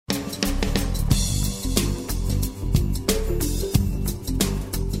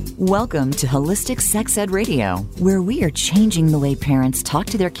Welcome to Holistic Sex Ed Radio, where we are changing the way parents talk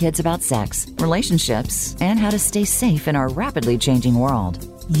to their kids about sex, relationships, and how to stay safe in our rapidly changing world.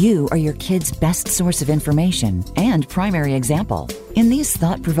 You are your kid's best source of information and primary example. In these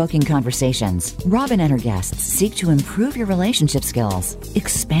thought-provoking conversations, Robin and her guests seek to improve your relationship skills,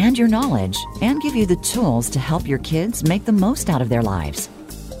 expand your knowledge, and give you the tools to help your kids make the most out of their lives.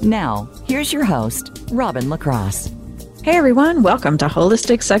 Now, here's your host, Robin LaCrosse. Hey everyone, welcome to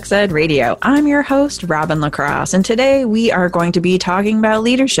Holistic Sex Ed Radio. I'm your host, Robin LaCrosse, and today we are going to be talking about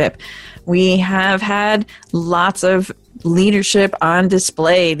leadership. We have had lots of leadership on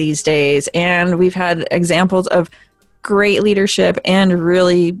display these days, and we've had examples of great leadership and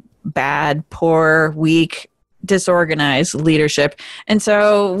really bad, poor, weak, disorganized leadership. And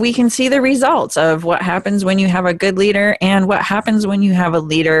so we can see the results of what happens when you have a good leader and what happens when you have a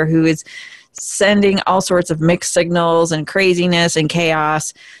leader who is sending all sorts of mixed signals and craziness and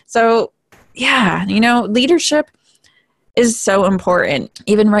chaos. So yeah, leadership is so important,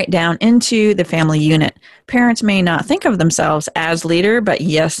 even right down into the family unit. Parents may not think of themselves as leader, but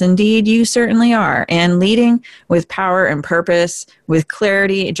yes, indeed, you certainly are. And leading with power and purpose, with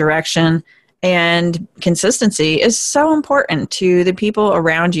clarity, direction, and consistency is so important to the people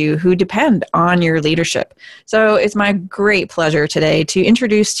around you who depend on your leadership. So it's my great pleasure today to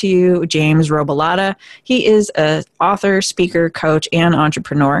introduce to you James Robillata. He is an author, speaker, coach, and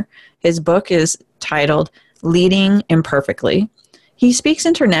entrepreneur. His book is titled Leading Imperfectly. He speaks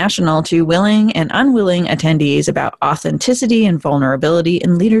international to willing and unwilling attendees about authenticity and vulnerability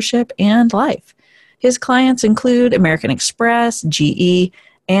in leadership and life. His clients include American Express, GE,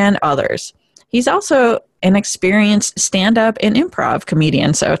 and others. He's also an experienced stand-up and improv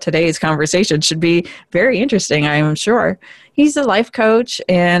comedian, so today's conversation should be very interesting, I am sure. He's a life coach,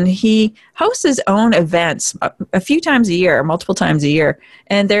 and he hosts his own events a few times a year, multiple times a year,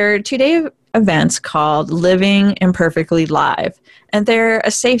 and they're two-day events called Living Imperfectly Live, and they're a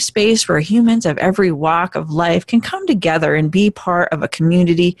safe space where humans of every walk of life can come together and be part of a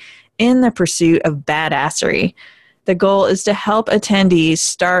community in the pursuit of badassery. The goal is to help attendees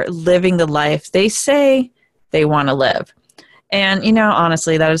start living the life they say they want to live. And,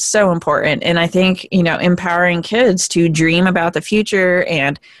 honestly, that is so important. And I think, empowering kids to dream about the future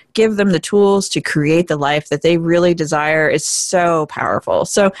and give them the tools to create the life that they really desire is so powerful.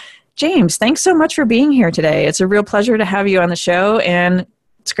 So, James, thanks so much for being here today. It's a real pleasure to have you on the show, and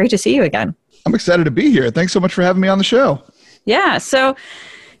it's great to see you again. I'm excited to be here. Thanks so much for having me on the show. Yeah. So,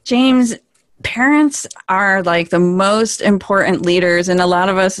 James, parents are like the most important leaders, and a lot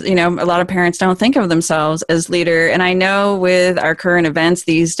of us, a lot of parents don't think of themselves as leader. And I know with our current events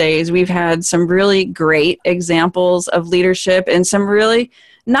these days, we've had some really great examples of leadership and some really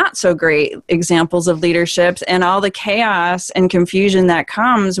not so great examples of leadership, and all the chaos and confusion that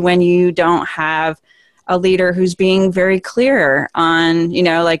comes when you don't have a leader who's being very clear on,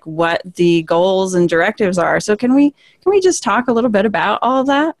 what the goals and directives are. So can we just talk a little bit about all of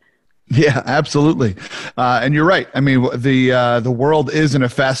that? Yeah, absolutely. And you're right. I mean, the world is in a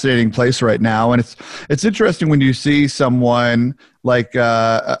fascinating place right now. And it's interesting when you see someone like, we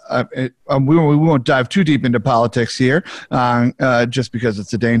won't dive too deep into politics here, just because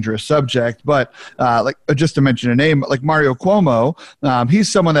it's a dangerous subject. But just to mention a name, like Mario Cuomo,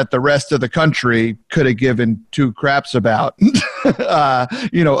 he's someone that the rest of the country could have given two craps about,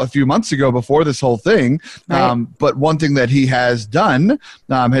 a few months ago before this whole thing. Right. But one thing that he has done,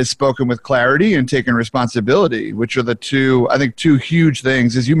 has spoken with clarity and taken responsibility, which are the two huge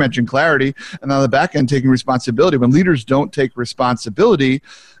things. As you mentioned, clarity, and on the back end, taking responsibility. When leaders don't take responsibility,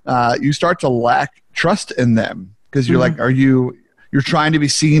 you start to lack trust in them, because you're like, you're trying to be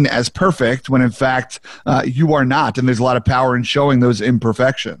seen as perfect when in fact you are not. And there's a lot of power in showing those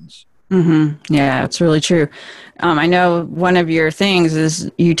imperfections. Mm-hmm. Yeah, it's really true. I know one of your things is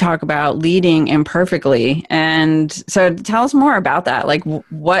you talk about leading imperfectly. And so tell us more about that. Like,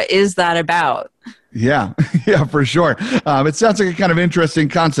 what is that about? Yeah, for sure. It sounds like a kind of interesting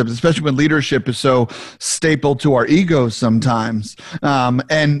concept, especially when leadership is so stapled to our egos sometimes.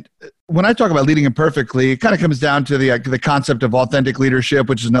 And when I talk about leading imperfectly, it kind of comes down to the concept of authentic leadership,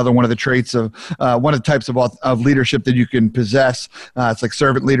 which is another one of the traits of one of the types of leadership that you can possess. It's like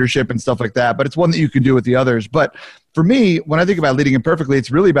servant leadership and stuff like that, but it's one that you can do with the others. But for me, when I think about leading imperfectly,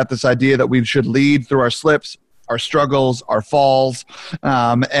 it's really about this idea that we should lead through our slips, our struggles, our falls,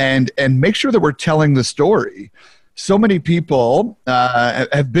 and make sure that we're telling the story. So many people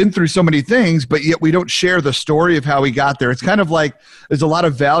have been through so many things, but yet we don't share the story of how we got there. It's kind of like there's a lot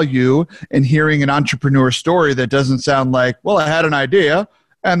of value in hearing an entrepreneur story that doesn't sound like, well, I had an idea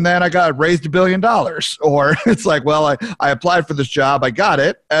and then I got raised $1 billion. Or it's like, well, I applied for this job, I got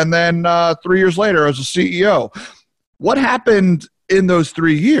it, and then 3 years later I was a CEO. What happened in those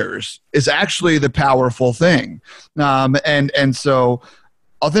 3 years is actually the powerful thing. And so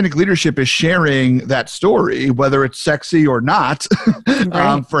authentic leadership is sharing that story, whether it's sexy or not,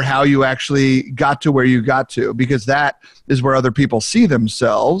 Right. for how you actually got to where you got to, because that is where other people see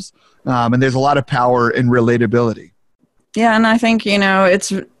themselves. And there's a lot of power in relatability. Yeah, and I think,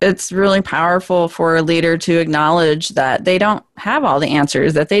 it's really powerful for a leader to acknowledge that they don't have all the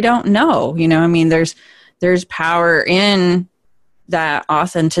answers, that they don't know. There's power in that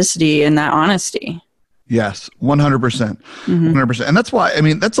authenticity and that honesty. Yes, 100%. 100%. And that's why,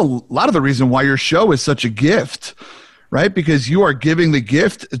 that's a lot of the reason why your show is such a gift, right? Because you are giving the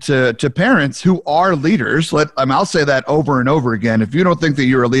gift to parents who are leaders. I'll say that over and over again. If you don't think that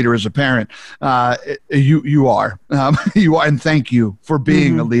you're a leader as a parent, you are. You are, and thank you for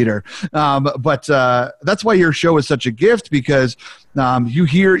being a leader. But that's why your show is such a gift, because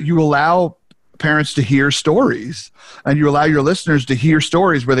you allow parents to hear stories, and you allow your listeners to hear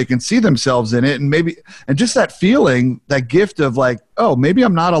stories where they can see themselves in it, and just that feeling, that gift of like, oh, maybe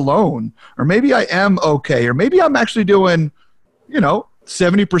I'm not alone, or maybe I am okay, or maybe I'm actually doing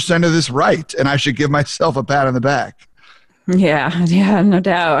 70% of this right, and I should give myself a pat on the back. Yeah, no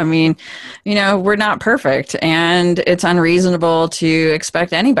doubt. We're not perfect, and it's unreasonable to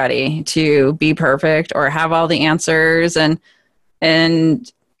expect anybody to be perfect or have all the answers, and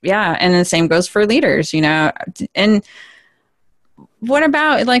yeah, and the same goes for leaders, And what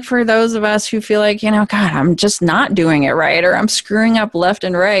about, for those of us who feel like, God, I'm just not doing it right, or I'm screwing up left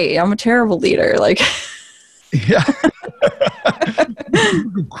and right. I'm a terrible leader. Yeah.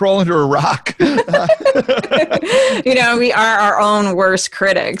 Crawl into a rock. We are our own worst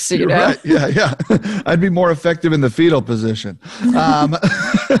critics, Right. Yeah. I'd be more effective in the fetal position.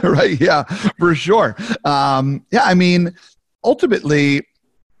 Right. Yeah, for sure. Ultimately,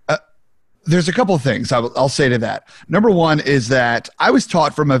 there's a couple of things I'll say to that. Number one is that I was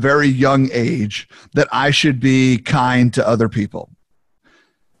taught from a very young age that I should be kind to other people.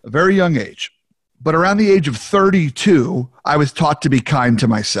 A very young age. But around the age of 32, I was taught to be kind to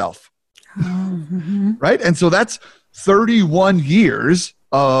myself. Right? And so that's 31 years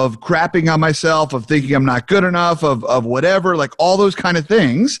of crapping on myself, of thinking I'm not good enough, of whatever, like all those kind of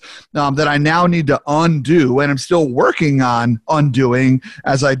things that I now need to undo, and I'm still working on undoing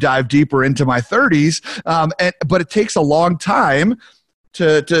as I dive deeper into my 30s. But it takes a long time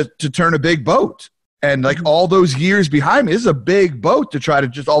to turn a big boat. And all those years behind me, this is a big boat to try to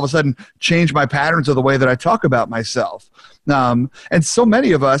just all of a sudden change my patterns of the way that I talk about myself. And so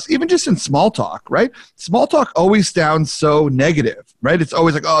many of us, even just in small talk, right? Small talk always sounds so negative, right? It's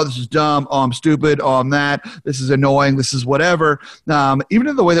always like, oh, this is dumb. Oh, I'm stupid. Oh, I'm that. This is annoying. This is whatever. Even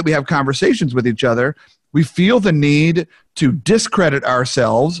in the way that we have conversations with each other, we feel the need to discredit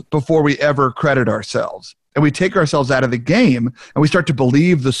ourselves before we ever credit ourselves. And we take ourselves out of the game, and we start to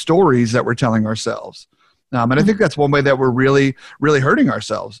believe the stories that we're telling ourselves. And I think that's one way that we're really, really hurting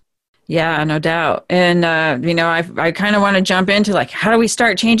ourselves. Yeah, no doubt. And, I kind of want to jump into how do we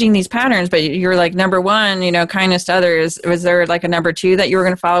start changing these patterns? But you're number one, kindness to others. Was there a number two that you were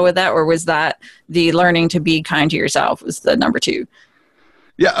going to follow with that? Or was that the learning to be kind to yourself was the number two?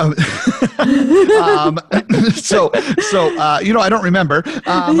 Yeah. I don't remember. But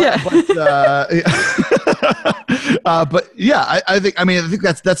I think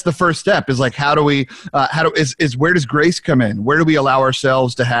that's the first step is where does grace come in? Where do we allow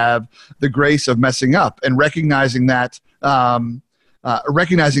ourselves to have the grace of messing up, and recognizing that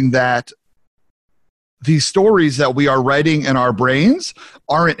these stories that we are writing in our brains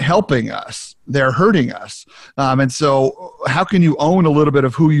aren't helping us. They're hurting us. And so how can you own a little bit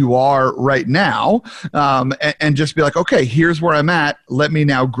of who you are right now and just be like, okay, here's where I'm at. Let me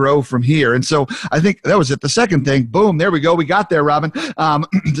now grow from here. And so I think that was it. The second thing, boom, there we go. We got there, Robin.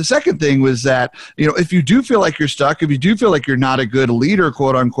 The second thing was that, if you do feel like you're stuck, if you do feel like you're not a good leader,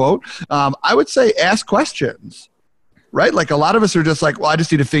 quote unquote, I would say ask questions. Right? A lot of us are just well, I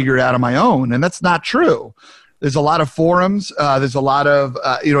just need to figure it out on my own. And that's not true. There's a lot of forums. There's a lot of,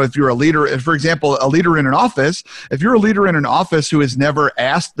 if you're a leader, if, for example, a leader in an office, if you're a leader in an office who has never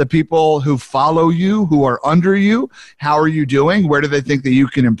asked the people who follow you, who are under you, how are you doing? Where do they think that you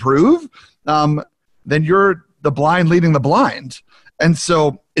can improve? Then you're the blind leading the blind. And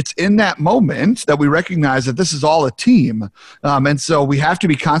so it's in that moment that we recognize that this is all a team. And so we have to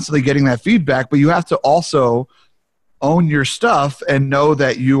be constantly getting that feedback, but you have to also own your stuff and know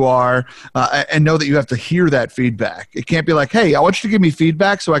that you are, and know that you have to hear that feedback. It can't be like, hey, I want you to give me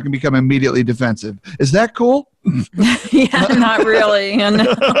feedback so I can become immediately defensive. Is that cool? Yeah, not really. No.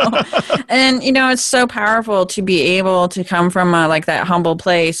 And, it's so powerful to be able to come from like that humble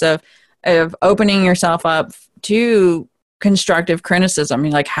place of opening yourself up to constructive criticism.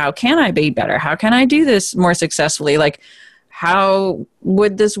 You're like, how can I be better? How can I do this more successfully? Like, how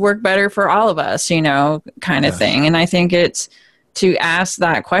would this work better for all of us, kind of thing. And I think it's to ask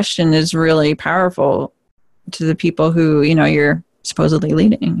that question is really powerful to the people who, you're supposedly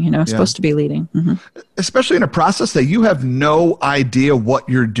leading, supposed to be leading. Mm-hmm. Especially in a process that you have no idea what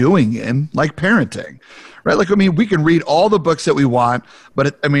you're doing in, like parenting, right? Like, we can read all the books that we want,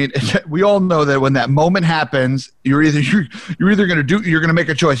 but we all know that when that moment happens, you're either going to make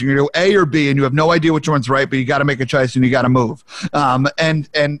a choice. You're going to go A or B, and you have no idea which one's right, but you got to make a choice and you got to move.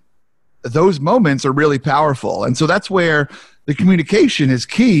 And those moments are really powerful. And so that's where the communication is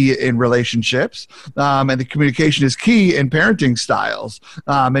key in relationships, and the communication is key in parenting styles.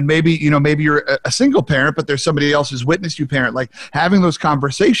 And maybe you're a single parent, but there's somebody else who's witnessed you parent. Like, having those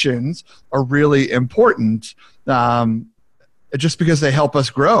conversations are really important, just because they help us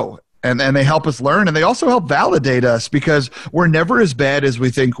grow and they help us learn, and they also help validate us because we're never as bad as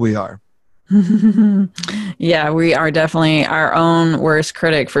we think we are. Yeah, we are definitely our own worst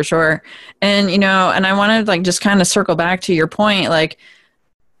critic for sure. And, and I wanted to just kind of circle back to your point, like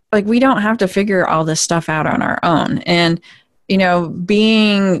we don't have to figure all this stuff out on our own. And,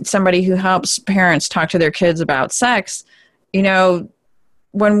 being somebody who helps parents talk to their kids about sex,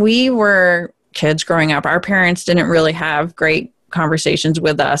 when we were kids growing up, our parents didn't really have great conversations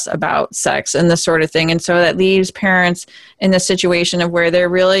with us about sex and this sort of thing. And so that leaves parents in the situation of where they're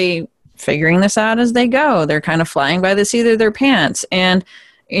really figuring this out as they go. They're kind of flying by the seat of their pants. And,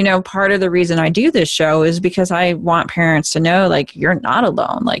 part of the reason I do this show is because I want parents to know, like, you're not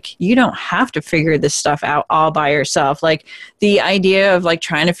alone. Like, you don't have to figure this stuff out all by yourself. Like, the idea of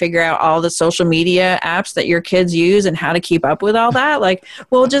trying to figure out all the social media apps that your kids use and how to keep up with all that,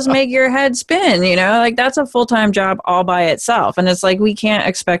 will just make your head spin, that's a full-time job all by itself. And it's we can't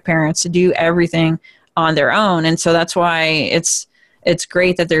expect parents to do everything on their own. And so that's why it's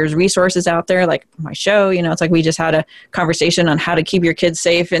great that there's resources out there like my show. It's we just had a conversation on how to keep your kids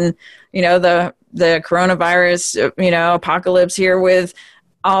safe and, the coronavirus, apocalypse here with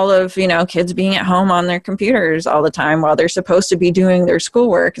all of, kids being at home on their computers all the time while they're supposed to be doing their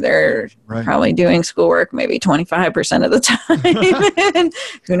schoolwork. They're probably doing schoolwork maybe 25% of the time. And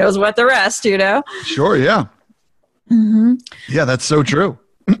who knows what the rest, Sure, yeah. Mm-hmm. Yeah, that's so true.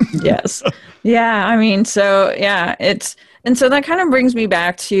 Yes. Yeah, and so that kind of brings me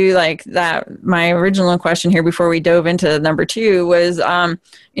back to my original question here before we dove into number 2 was,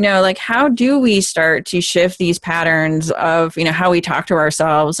 how do we start to shift these patterns of, how we talk to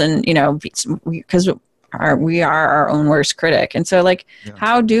ourselves and, because we are our own worst critic. And so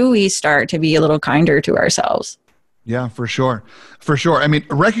how do we start to be a little kinder to ourselves? Yeah, for sure. For sure.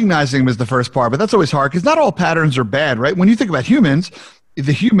 Recognizing them is the first part, but that's always hard because not all patterns are bad, right? When you think about humans,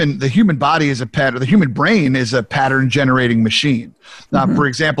 the human body is a pattern. The human brain is a pattern generating machine. Mm-hmm. For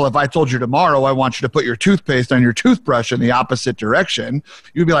example, if I told you tomorrow I want you to put your toothpaste on your toothbrush in the opposite direction,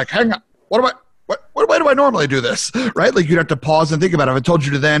 you'd be like, hang on, why do I normally do this? Right? You'd have to pause and think about it. If I told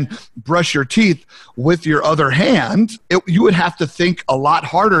you to then brush your teeth with your other hand, you would have to think a lot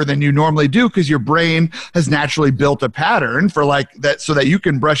harder than you normally do because your brain has naturally built a pattern for that so that you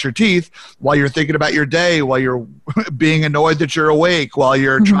can brush your teeth while you're thinking about your day, while you're being annoyed that you're awake, while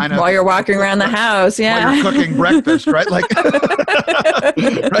you're trying to... While you're walking around the house, yeah. While you're cooking breakfast, right? Right?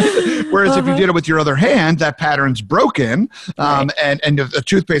 Whereas if you did it with your other hand, that pattern's broken, and the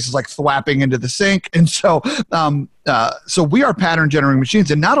toothpaste is thwapping into the sink. And so we are pattern generating machines,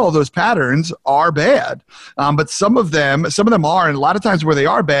 and not all those patterns are bad, but some of them are, and a lot of times where they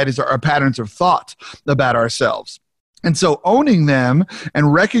are bad is our patterns of thought about ourselves. And so owning them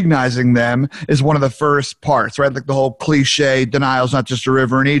and recognizing them is one of the first parts, right? The whole cliche, denial's not just a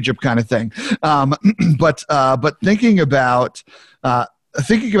river in Egypt kind of thing. But thinking about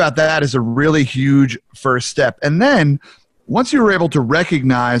that is a really huge first step. And then once you're able to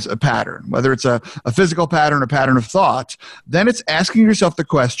recognize a pattern, whether it's a physical pattern, a pattern of thought, then it's asking yourself the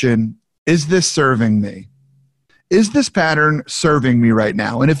question, is this serving me? Is this pattern serving me right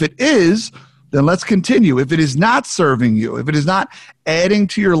now? And if it is, then let's continue. If it is not serving you, if it is not adding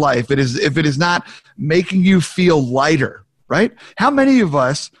to your life, if it is not making you feel lighter, right? How many of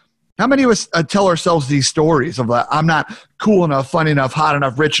us How many of us tell ourselves these stories of like, I'm not cool enough, funny enough, hot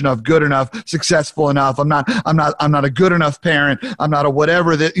enough, rich enough, good enough, successful enough. I'm not a good enough parent. I'm not a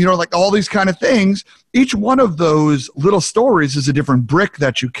whatever that, like all these kind of things. Each one of those little stories is a different brick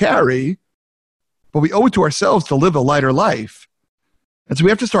that you carry, but we owe it to ourselves to live a lighter life. And so we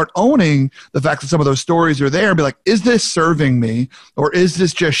have to start owning the fact that some of those stories are there and be like, is this serving me? Or is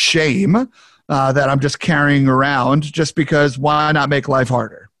this just shame that I'm just carrying around just because why not make life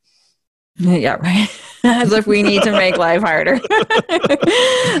harder? Yeah, right. As if we need to make life harder.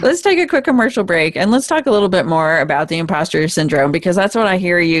 Let's take a quick commercial break and let's talk a little bit more about the imposter syndrome, because that's what I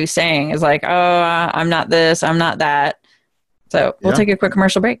hear you saying is like, oh, I'm not this, I'm not that. So we'll take a quick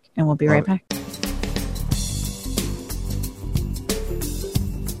commercial break and we'll be right back.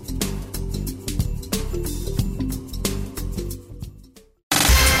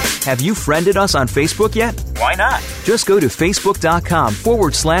 Have you friended us on Facebook yet? Why not? Just go to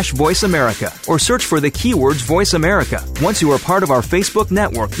facebook.com/Voice America or search for the keywords Voice America. Once you are part of our Facebook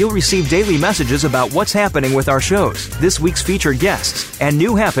network, you'll receive daily messages about what's happening with our shows, this week's featured guests, and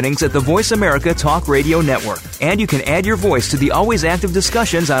new happenings at the Voice America Talk Radio Network. And you can add your voice to the always active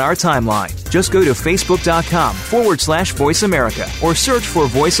discussions on our timeline. Just go to facebook.com/Voice America or search for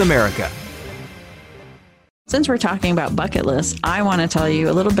Voice America. Since we're talking about bucket lists, I want to tell you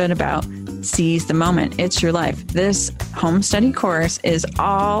a little bit about Seize the Moment. It's your life. This home study course is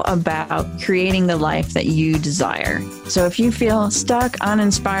all about creating the life that you desire. So if you feel stuck,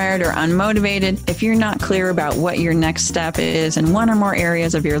 uninspired, or unmotivated, if you're not clear about what your next step is in one or more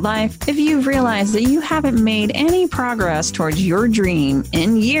areas of your life, if you've realized that you haven't made any progress towards your dream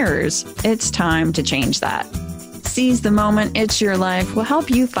in years, it's time to change that. Seize the Moment, It's Your Life will help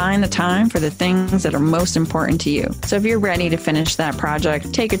you find the time for the things that are most important to you. So if you're ready to finish that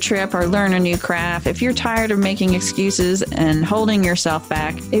project, take a trip, or learn a new craft, if you're tired of making excuses and holding yourself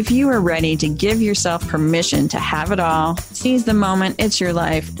back, if you are ready to give yourself permission to have it all, Seize the Moment, It's Your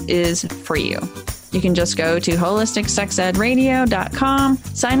Life is for you. You can just go to holisticsexedradio.com,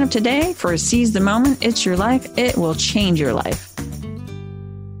 sign up today for Seize the Moment, It's Your Life. It will change your life.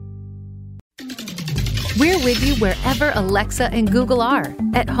 We're with you wherever Alexa and Google are.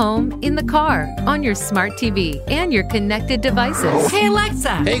 At home, in the car, on your smart TV, and your connected devices. Hey,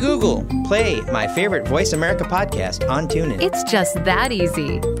 Alexa. Hey, Google. Play my favorite Voice America podcast on TuneIn. It's just that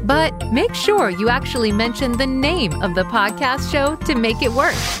easy. But make sure you actually mention the name of the podcast show to make it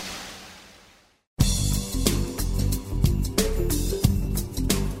work.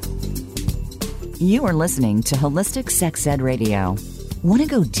 You are listening to Holistic Sex Ed Radio. Want to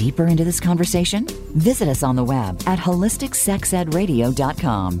go deeper into this conversation? Visit us on the web at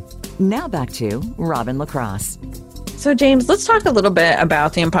holisticsexedradio.com. Now back to Robin LaCrosse. So, James, let's talk a little bit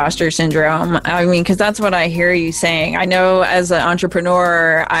about the imposter syndrome. I mean, because that's what I hear you saying. I know as an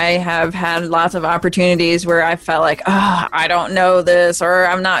entrepreneur, I have had lots of opportunities where I felt like, oh, I don't know this, or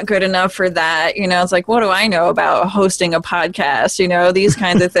I'm not good enough for that. It's like, what do I know about hosting a podcast? These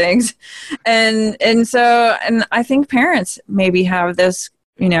kinds of things. And I think parents maybe have this,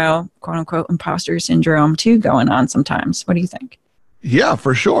 quote unquote, imposter syndrome too going on sometimes. What do you think? Yeah,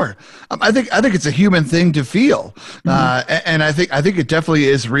 for sure. I think it's a human thing to feel, and I think it definitely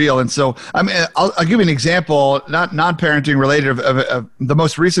is real. And so, I'll give you an example, not non-parenting related, of the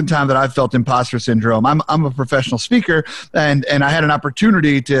most recent time that I've felt imposter syndrome. I'm a professional speaker, and I had an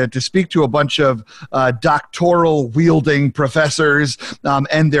opportunity to speak to a bunch of doctoral wielding professors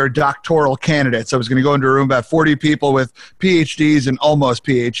and their doctoral candidates. I was going to go into a room about 40 people with PhDs and almost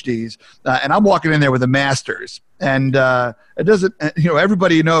PhDs, and I'm walking in there with a master's. And it doesn't,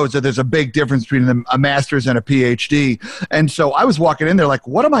 everybody knows that there's a big difference between a master's and a PhD. And so I was walking in there like,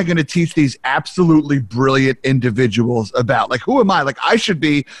 what am I going to teach these absolutely brilliant individuals about? Like, who am I? Like,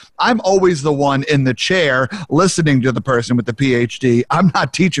 I'm always the one in the chair listening to the person with the PhD. I'm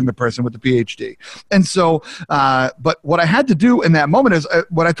not teaching the person with the PhD. And so, but what I had to do in that moment is,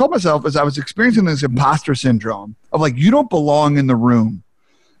 what I told myself is I was experiencing this imposter syndrome of like, you don't belong in the room.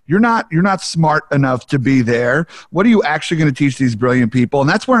 You're not smart enough to be there. What are you actually going to teach these brilliant people? And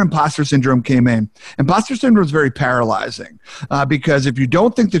that's where imposter syndrome came in. Imposter syndrome is very paralyzing because if you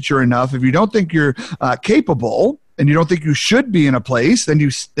don't think that you're enough, if you don't think you're capable, and you don't think you should be in a place, then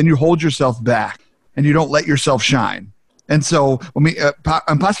you hold yourself back and you don't let yourself shine. And so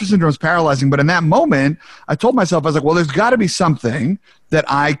imposter syndrome is paralyzing. But in that moment, I told myself, I was like, well, there's got to be something that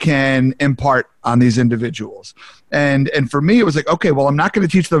I can impart on these individuals. And for me, it was like, okay, well, I'm not going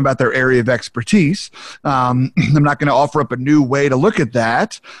to teach them about their area of expertise. I'm not going to offer up a new way to look at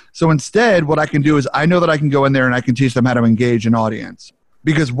that. So instead, what I can do is I know that I can go in there and I can teach them how to engage an audience.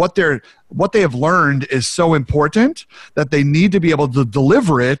 because what they have learned is so important that they need to be able to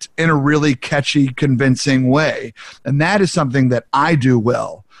deliver it in a really catchy, convincing way. And that is something that I do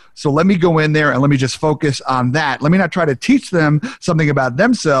well. So let me go in there and let me just focus on that. Let me not try to teach them something about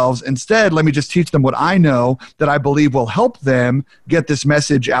themselves. Instead, let me just teach them what I know that I believe will help them get this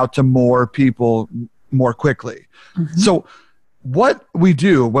message out to more people more quickly. Mm-hmm. So what we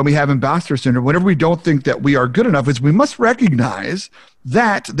do when we have imposter syndrome, whenever we don't think that we are good enough, is we must recognize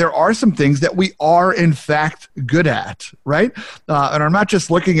that there are some things that we are in fact good at, right? And I'm not just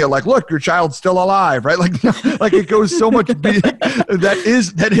looking at like, look, your child's still alive, right? Like, no, like it goes so much big. That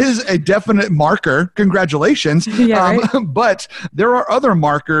is a definite marker. Congratulations. Yeah, right? But there are other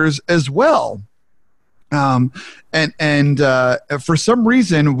markers as well. For some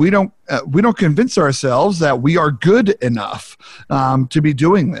reason, we don't convince ourselves that we are good enough to be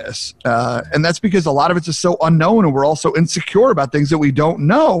doing this, and that's because a lot of it's just so unknown, and we're also insecure about things that we don't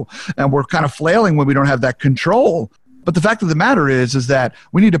know, and we're kind of flailing when we don't have that control. But the fact of the matter is that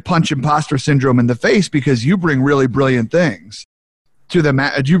we need to punch imposter syndrome in the face, because you bring really brilliant things to them.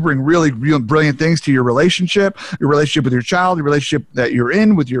 You bring really brilliant things to your relationship with your child, your relationship that you're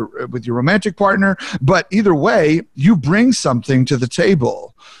in with your romantic partner. But either way, you bring something to the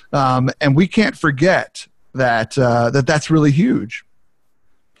table, and we can't forget that that's really huge.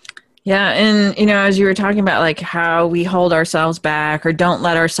 Yeah, and as you were talking about like how we hold ourselves back or don't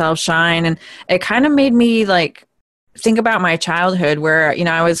let ourselves shine, and it kind of made me like think about my childhood where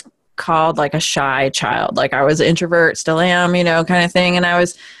I was called like a shy child, like I was an introvert, still am, kind of thing. And I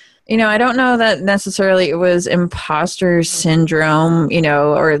was, I don't know that necessarily it was imposter syndrome,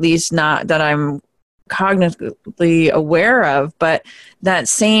 or at least not that I'm cognitively aware of, but that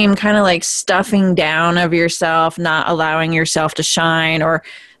same kind of like stuffing down of yourself, not allowing yourself to shine or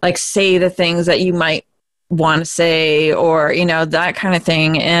like say the things that you might want to say, or, that kind of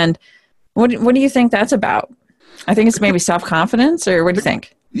thing. And what do you think that's about? I think it's maybe self-confidence, or what do you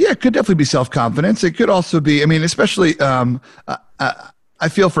think? Yeah, it could definitely be self-confidence. It could also be, especially, I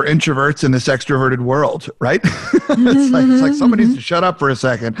feel for introverts in this extroverted world, right? It's like someone needs to shut up for a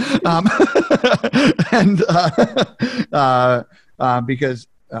second. Because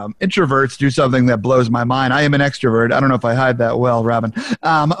introverts do something that blows my mind. I am an extrovert. I don't know if I hide that well, Robin.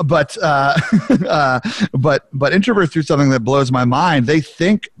 But introverts do something that blows my mind. They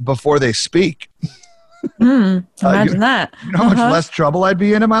think before they speak. Imagine that. You know how much less trouble I'd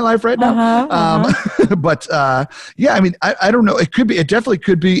be in my life right now? But yeah, I don't know. It definitely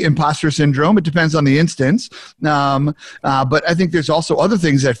could be imposter syndrome. It depends on the instance. But I think there's also other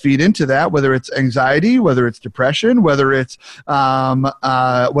things that feed into that, whether it's anxiety, whether it's depression, whether it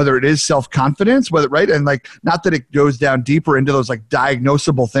is self-confidence, right? And like, not that it goes down deeper into those like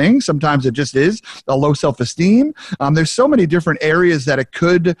diagnosable things. Sometimes it just is a low self-esteem. There's so many different areas that it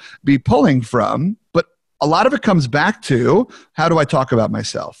could be pulling from. A lot of it comes back to, how do I talk about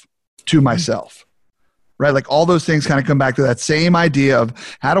myself to myself, right? Like all those things kind of come back to that same idea of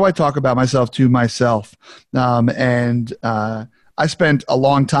how do I talk about myself to myself? I spent a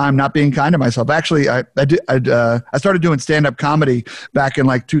long time not being kind to myself. Actually, I started doing stand-up comedy back in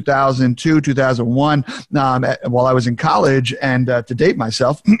like 2002, 2001, while I was in college, and to date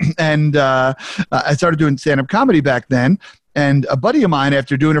myself. And I started doing stand-up comedy back then. And a buddy of mine,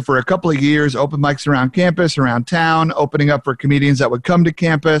 after doing it for a couple of years, open mics around campus, around town, opening up for comedians that would come to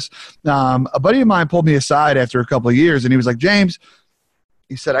campus, a buddy of mine pulled me aside after a couple of years, and he was like, James,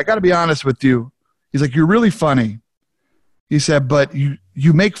 he said, I got to be honest with you. He's like, you're really funny. He said, but you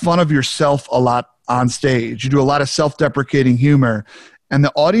make fun of yourself a lot on stage. You do a lot of self-deprecating humor, and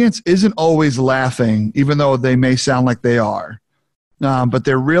the audience isn't always laughing, even though they may sound like they are. But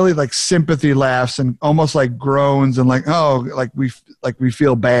they're really like sympathy laughs and almost like groans and like, oh, like we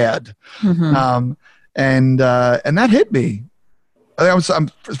feel bad. Mm-hmm. And that hit me. First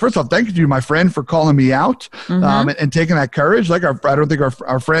of all, thank you, my friend, for calling me out, mm-hmm. And taking that courage. Like I don't think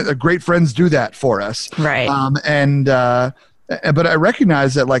our great friends do that for us. Right. But I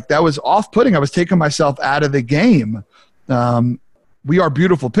recognize that like that was off-putting. I was taking myself out of the game. We are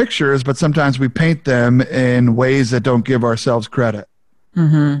beautiful pictures, but sometimes we paint them in ways that don't give ourselves credit.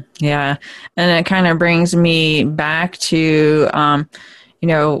 Mm-hmm. Yeah. And it kind of brings me back to,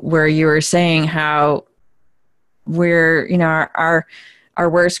 where you were saying how we're, our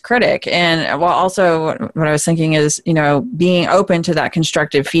worst critic. And well, also what I was thinking is, being open to that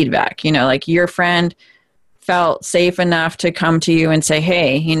constructive feedback, like your friend felt safe enough to come to you and say,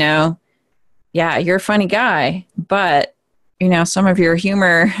 hey, yeah, you're a funny guy, but some of your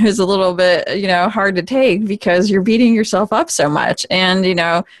humor is a little bit, hard to take because you're beating yourself up so much. And,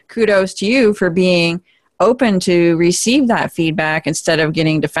 kudos to you for being open to receive that feedback instead of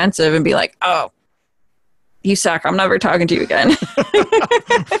getting defensive and be like, oh, you suck. I'm never talking to you again.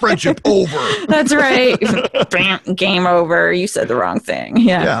 Friendship over. That's right. Bam, game over. You said the wrong thing.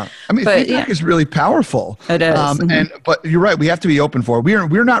 Yeah. I mean, feedback is really powerful. It is. But you're right. We have to be open for it.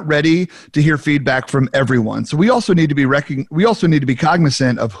 We're not ready to hear feedback from everyone. So we also need to be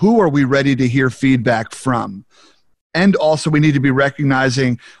cognizant of who are we ready to hear feedback from. And also we need to be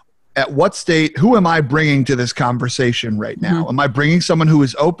recognizing at what state, who am I bringing to this conversation right now? Am I bringing someone who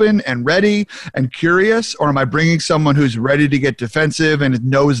is open and ready and curious, or am I bringing someone who's ready to get defensive and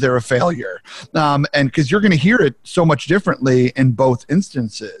knows they're a failure? And because you're going to hear it so much differently in both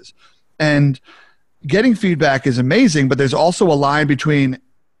instances. And getting feedback is amazing, but there's also a line between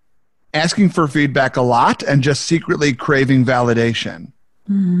asking for feedback a lot and just secretly craving validation.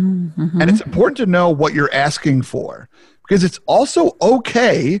 And it's important to know what you're asking for, because it's also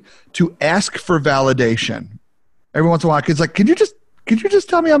okay to ask for validation. Every once in a while, kids like, could you just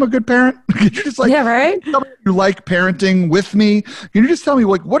tell me I'm a good parent? Could you just tell me you like parenting with me? Can you just tell me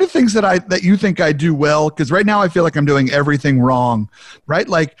what are things that you think I do well? Because right now I feel like I'm doing everything wrong, right?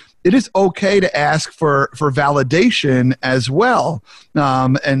 Like, it is okay to ask for validation as well.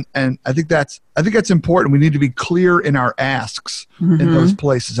 And I think that's important. We need to be clear in our asks in those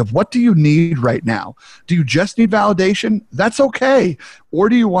places of, what do you need right now? Do you just need validation? That's okay. Or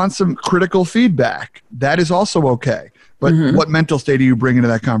do you want some critical feedback? That is also okay. But what mental state do you bring into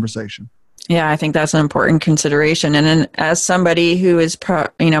that conversation? Yeah, I think that's an important consideration. And then as somebody who is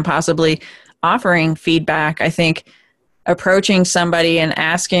possibly offering feedback, I think approaching somebody and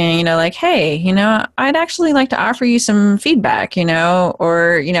asking, like, hey, I'd actually like to offer you some feedback,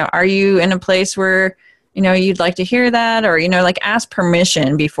 or, are you in a place where, you'd like to hear that, or, ask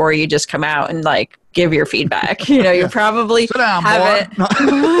permission before you just come out and give your feedback. You probably sit down, have it.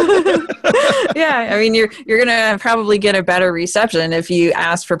 Yeah. I mean, you're going to probably get a better reception if you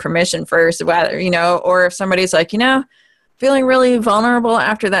ask for permission first, whether, or if somebody's like, feeling really vulnerable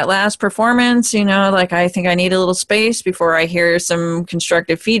after that last performance, I think I need a little space before I hear some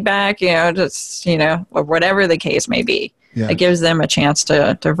constructive feedback, or whatever the case may be. Yeah. It gives them a chance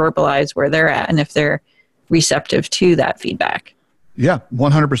to verbalize where they're at and if they're receptive to that feedback. Yeah,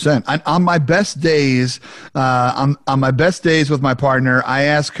 100%. On my best days, on my best days with my partner, I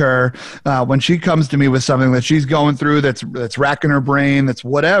ask her when she comes to me with something that she's going through that's racking her brain, that's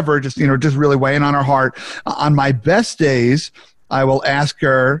whatever, just really weighing on her heart. On my best days, I will ask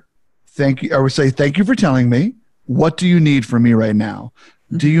her, thank you, or say, thank you for telling me. What do you need from me right now?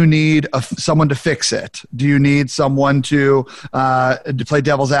 Do you need someone to fix it? Do you need someone to play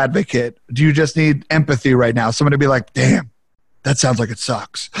devil's advocate? Do you just need empathy right now? Someone to be like, damn, that sounds like it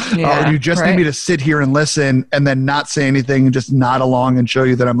sucks. Yeah, or you just need me to sit here and listen and then not say anything and just nod along and show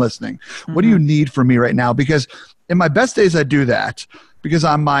you that I'm listening. What do you need from me right now? Because in my best days, I do that. Because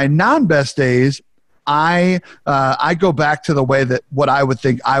on my non-best days, I go back to the way that what I would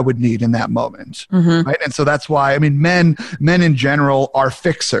think I would need in that moment, right? And so that's why, I mean, men in general are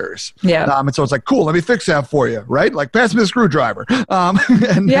fixers. Yeah. And so it's like, cool, let me fix that for you, right? Like, pass me the screwdriver. In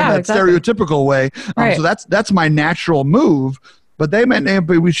that stereotypical way. Right. So that's my natural move, but they might not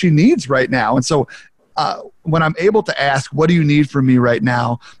be what she needs right now. And so when I'm able to ask, what do you need from me right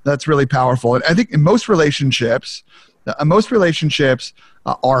now? That's really powerful. And I think in most relationships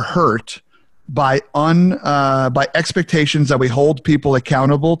are hurt by expectations that we hold people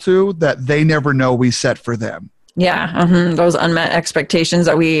accountable to that they never know we set for them. Yeah, those unmet expectations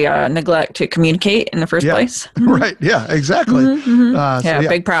that we neglect to communicate in the first place. Right, yeah, exactly.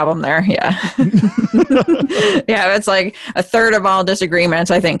 Big problem there, yeah. Yeah, it's like a third of all disagreements,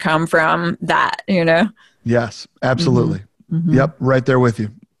 I think, come from that, Yes, absolutely. Yep, right there with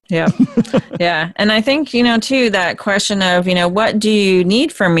you. Yeah. Yeah. And I think, too, that question of, what do you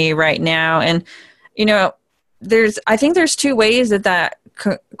need from me right now? And, I think there's two ways that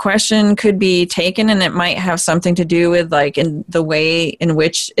question could be taken, and it might have something to do with in the way in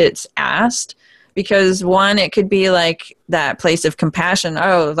which it's asked. Because one, it could be that place of compassion.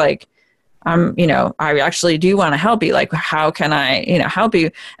 Oh, I actually do want to help you. How can I, help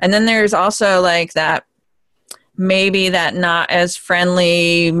you? And then there's also that maybe that not as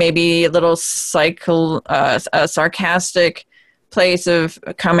friendly, maybe a little sarcastic place of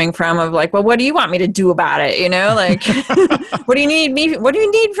coming from of well, what do you want me to do about it? What do you need from me? What do you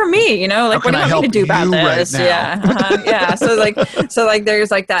want me to do about this? Right yeah. Yeah. So there's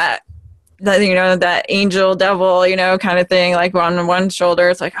that that angel devil, kind of thing, on one shoulder,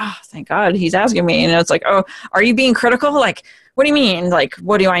 it's oh, thank God he's asking me. And it's oh, are you being critical? What do you mean?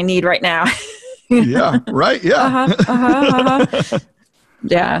 What do I need right now? Yeah, right. Yeah.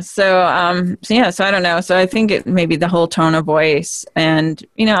 Yeah. So I don't know. So I think it maybe the whole tone of voice and,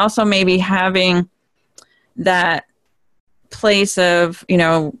 also maybe having that place of,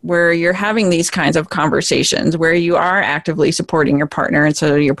 where you're having these kinds of conversations where you are actively supporting your partner. And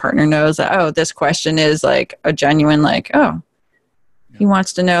so your partner knows that, oh, this question is like a genuine, like, oh, he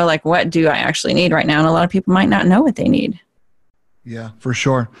wants to know, like, what do I actually need right now? And a lot of people might not know what they need. Yeah, for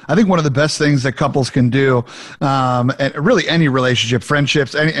sure. I think one of the best things that couples can do, and really any relationship,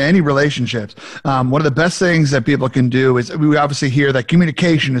 friendships, any relationships, one of the best things that people can do is, we obviously hear that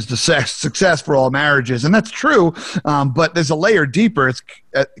communication is the success for all marriages, and that's true, but there's a layer deeper. It's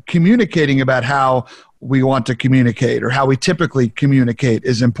communicating about how we want to communicate or how we typically communicate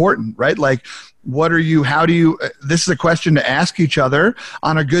is important, right? Like, this is a question to ask each other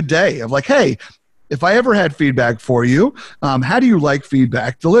on a good day of like, hey, if I ever had feedback for you, how do you like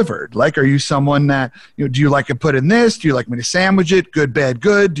feedback delivered? Like, are you someone that, do you like it put in this? Do you like me to sandwich it? Good, bad,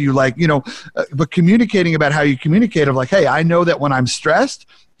 good? Do you like, but communicating about how you communicate of like, hey, I know that when I'm stressed,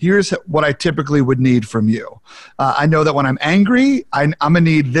 here's what I typically would need from you. I know that when I'm angry, I'm going to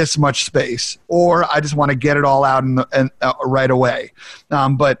need this much space, or I just want to get it all out right away.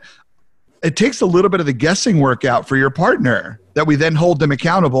 But it takes a little bit of the guessing work out for your partner that we then hold them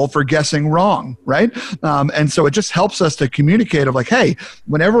accountable for guessing wrong, right? And so it just helps us to communicate of like, hey,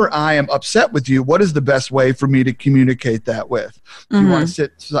 whenever I am upset with you, what is the best way for me to communicate that with? You want to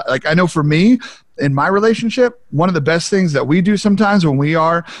sit, like, I know for me, in my relationship, one of the best things that we do sometimes when we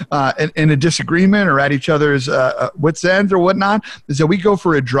are in a disagreement or at each other's wit's end or whatnot is that we go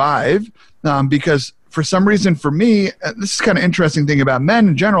for a drive because for some reason, for me, this is kind of interesting thing about men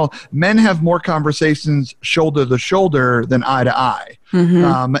in general, men have more conversations shoulder to shoulder than eye to eye.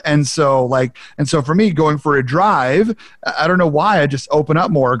 And so for me, going for a drive, I don't know why I just open up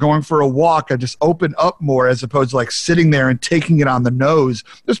more. Going for a walk, I just open up more as opposed to like sitting there and taking it on the nose.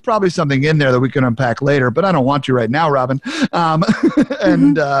 There's probably something in there that we can unpack later, but I don't want to right now, Robin. But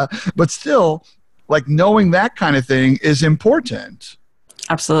still, like, knowing that kind of thing is important.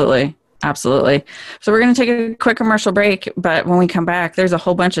 Absolutely. Absolutely. So we're going to take a quick commercial break, but when we come back, there's a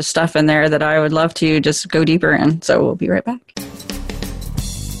whole bunch of stuff in there that I would love to just go deeper in. So we'll be right back.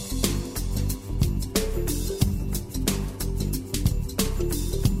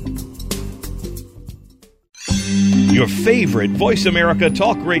 Your favorite Voice America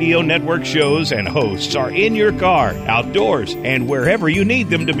Talk Radio Network shows and hosts are in your car, outdoors, and wherever you need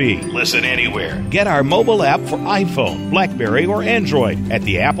them to be. Listen anywhere. Get our mobile app for iPhone, BlackBerry, or Android at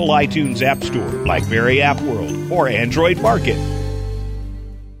the Apple iTunes App Store, BlackBerry App World, or Android Market.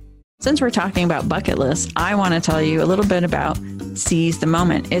 Since we're talking about bucket lists, I want to tell you a little bit about Seize the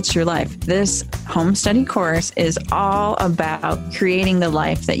Moment. It's your life. This home study course is all about creating the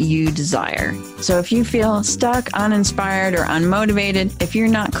life that you desire. So if you feel stuck, uninspired, or unmotivated, if you're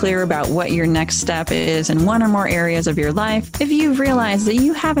not clear about what your next step is in one or more areas of your life, if you've realized that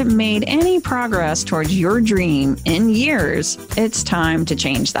you haven't made any progress towards your dream in years, it's time to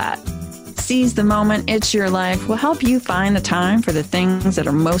change that. Seize the Moment, It's Your Life will help you find the time for the things that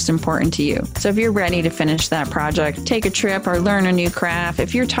are most important to you. So if you're ready to finish that project, take a trip, or learn a new craft,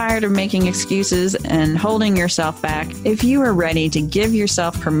 if you're tired of making excuses and holding yourself back, if you are ready to give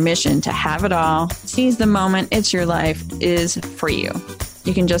yourself permission to have it all, Seize the Moment, It's Your Life is for you.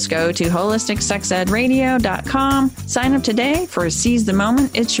 You can just go to holisticsexedradio.com, sign up today for Seize the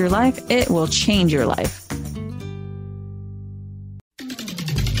Moment, It's Your Life. It will change your life.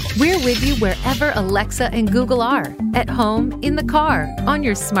 We're with you wherever Alexa and Google are. At home, in the car, on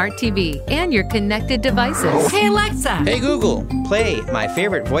your smart TV, and your connected devices. Hey, Alexa. Hey, Google. Play my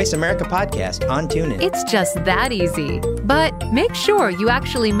favorite Voice America podcast on TuneIn. It's just that easy. But make sure you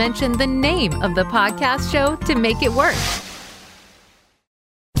actually mention the name of the podcast show to make it work.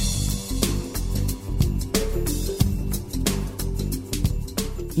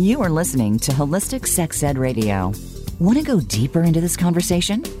 You are listening to Holistic Sex Ed Radio. Want to go deeper into this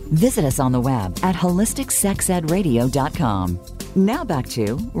conversation? Visit us on the web at holisticsexedradio.com. Now back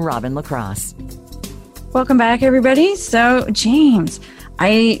to Robin LaCrosse. Welcome back, everybody. So, James, all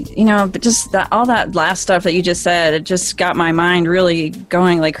that last stuff that you just said, it just got my mind really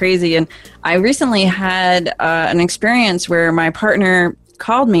going like crazy. And I recently had an experience where my partner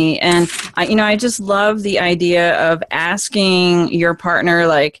called me, and I just love the idea of asking your partner,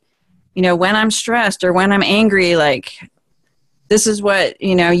 like, when I'm stressed or when I'm angry, like, this is what,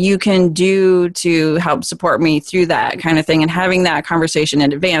 you can do to help support me through that kind of thing. And having that conversation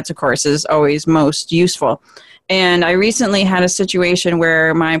in advance, of course, is always most useful. And I recently had a situation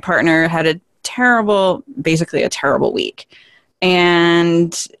where my partner had basically a terrible week.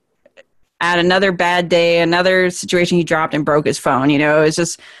 And at another bad day, another situation, he dropped and broke his phone. You know, it's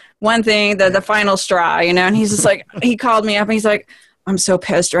just one thing, the final straw, you know, and he's just like, he called me up and he's like, I'm so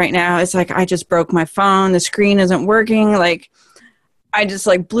pissed right now. It's like, I just broke my phone. The screen isn't working. Like, I just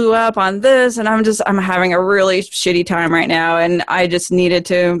like blew up on this, and I'm having a really shitty time right now. And I just needed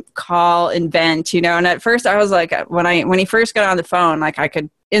to call and vent, you know. And at first I was like, when he first got on the phone, like I could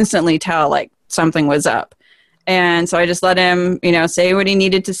instantly tell like something was up. And so I just let him, you know, say what he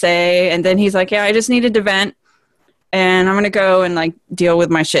needed to say. And then he's like, yeah, I just needed to vent, and I'm going to go and like deal with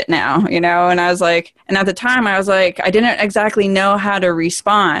my shit now, you know? And I was like, and at the time I was like, I didn't exactly know how to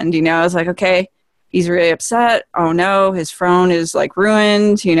respond. You know, I was like, okay, he's really upset. Oh no, his phone is like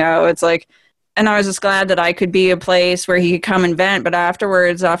ruined, you know, it's like, and I was just glad that I could be a place where he could come and vent. But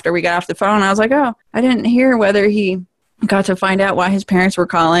afterwards, after we got off the phone, I was like, oh, I didn't hear whether he got to find out why his parents were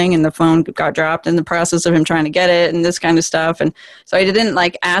calling and the phone got dropped in the process of him trying to get it and this kind of stuff. And so I didn't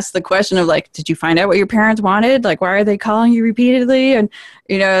like ask the question of like, did you find out what your parents wanted? Like, why are they calling you repeatedly? And,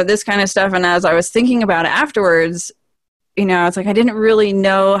 you know, this kind of stuff. And as I was thinking about it afterwards, you know, it's like I didn't really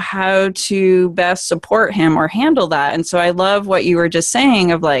know how to best support him or handle that. And so I love what you were just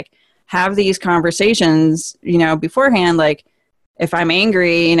saying of like, have these conversations, you know, beforehand. Like, if I'm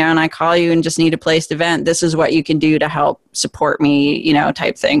angry, you know, and I call you and just need a place to vent, this is what you can do to help support me, you know,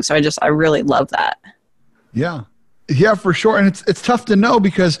 type thing. So I really love that. Yeah. Yeah, for sure. And it's tough to know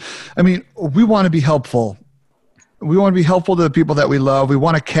because, I mean, we want to be helpful. We want to be helpful to the people that we love. We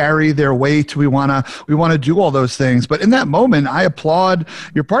want to carry their weight. We want to do all those things. But in that moment, I applaud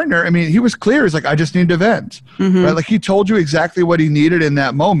your partner. I mean, he was clear. He's like, I just need to vent. Mm-hmm. Right? Like he told you exactly what he needed in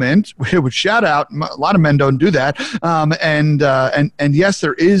that moment. Which shout out. A lot of men don't do that. And yes,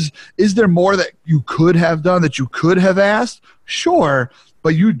 is there more that you could have done, that you could have asked? Sure.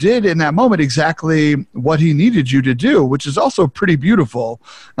 But you did in that moment exactly what he needed you to do, which is also pretty beautiful.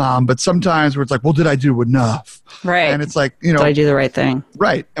 But sometimes where it's like, well, did I do enough? Right. And it's like, you know. Did I do the right thing?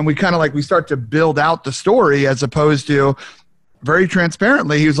 Right. And we kind of like, we start to build out the story as opposed to very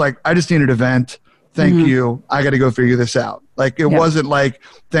transparently. He was like, I just needed an event. Thank you. I got to go figure this out. Like, it wasn't like,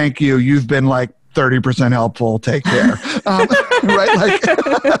 thank you. You've been like 30% helpful. Take care. Right? Like,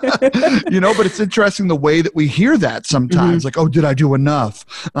 you know, but it's interesting the way that we hear that sometimes. Like, oh, did I do enough?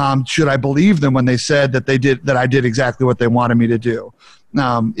 Should I believe them when they said that I did exactly what they wanted me to do?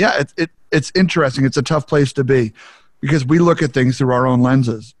 Yeah, it's interesting. It's a tough place to be because we look at things through our own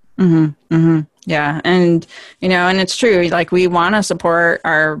lenses. Yeah. And, you know, and it's true. Like we want to support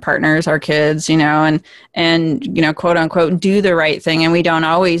our partners, our kids, you know, and, you know, quote unquote, do the right thing. And we don't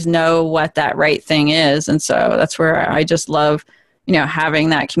always know what that right thing is. And so that's where I just love, you know, having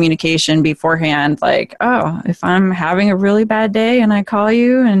that communication beforehand. Like, oh, if I'm having a really bad day and I call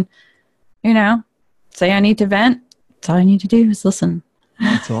you and, you know, say I need to vent, that's all I need to do is listen.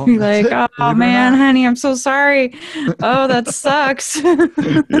 That's all. Be like, oh man, honey, I'm so sorry. Oh, that sucks.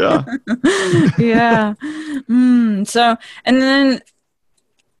 Yeah. Yeah. So, and then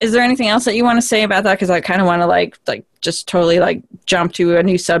is there anything else that you want to say about that? Because I kind of want to like just totally like jump to a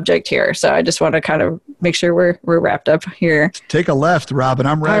new subject here. So I just want to kind of make sure we're wrapped up here. Take a left, Robin.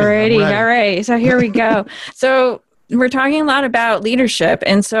 I'm ready. Alrighty. All right. So here we go. So we're talking a lot about leadership.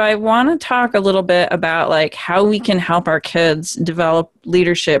 And so I want to talk a little bit about like how we can help our kids develop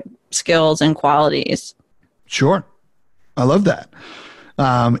leadership skills and qualities. Sure. I love that.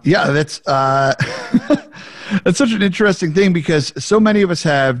 Yeah, that's that's such an interesting thing because so many of us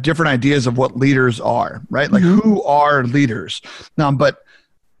have different ideas of what leaders are, right? Like who are leaders? But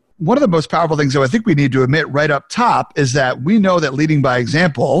one of the most powerful things that I think we need to admit right up top is that we know that leading by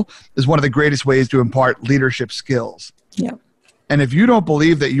example is one of the greatest ways to impart leadership skills. Yeah. And if you don't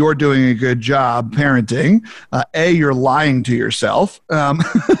believe that you're doing a good job parenting, A, you're lying to yourself,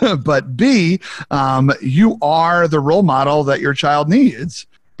 but B, you are the role model that your child needs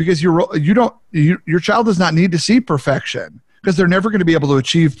because your child does not need to see perfection because they're never going to be able to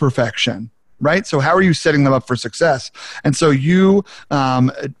achieve perfection. Right? So how are you setting them up for success? And so you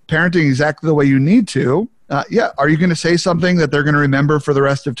parenting exactly the way you need to. Are you going to say something that they're going to remember for the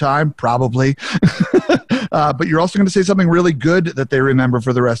rest of time? Probably. But you're also going to say something really good that they remember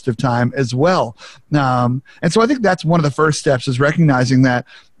for the rest of time as well. And so I think that's one of the first steps is recognizing that,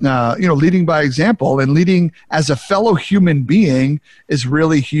 leading by example and leading as a fellow human being is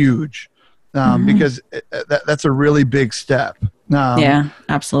really huge because that's a really big step. Yeah,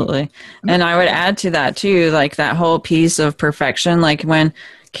 absolutely. And I would add to that too, like that whole piece of perfection, like when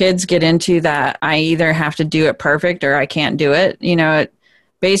kids get into that, I either have to do it perfect or I can't do it, you know, it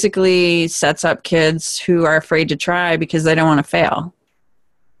basically sets up kids who are afraid to try because they don't want to fail.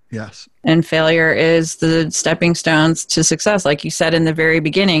 Yes. And failure is the stepping stones to success. Like you said in the very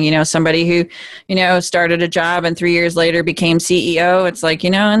beginning, somebody who, started a job and 3 years later became CEO. It's like,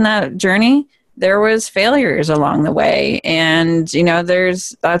 in that journey, there was failures along the way. And,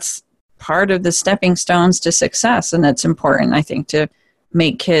 that's part of the stepping stones to success. And it's important, I think, to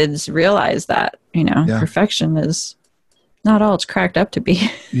make kids realize that, perfection is not all it's cracked up to be.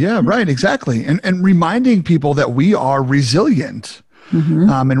 Yeah, right. Exactly. And reminding people that we are resilient.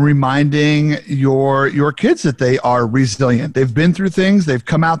 And reminding your kids that they are resilient. They've been through things, they've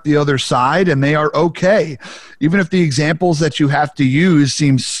come out the other side, and they are okay. Even if the examples that you have to use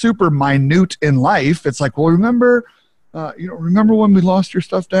seem super minute in life, it's like, well, remember when we lost your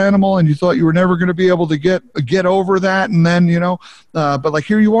stuffed animal and you thought you were never going to be able to get over that, and then but like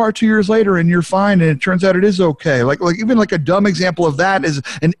here you are 2 years later and you're fine, and it turns out it is okay. Like even like a dumb example of that is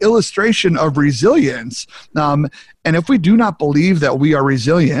an illustration of resilience. And if we do not believe that we are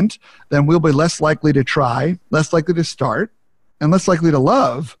resilient, then we'll be less likely to try, less likely to start, and less likely to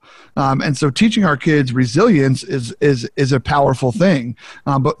love. And so teaching our kids resilience is a powerful thing.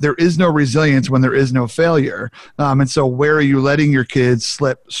 But there is no resilience when there is no failure. And so where are you letting your kids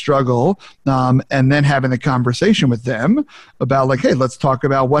slip, struggle, and then having the conversation with them about like, hey, let's talk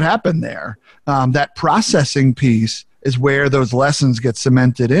about what happened there. That processing piece is where those lessons get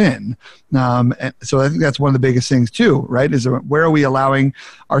cemented in. And so I think that's one of the biggest things too, right? Is where are we allowing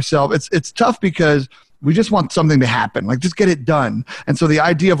ourselves? It's tough because we just want something to happen, like just get it done. And so the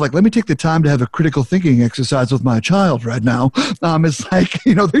idea of like, let me take the time to have a critical thinking exercise with my child right now is like,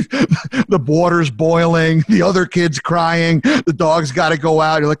 the water's boiling, the other kid's crying, the dog's got to go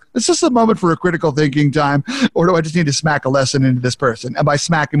out. You're like, is this a moment for a critical thinking time? Or do I just need to smack a lesson into this person? And by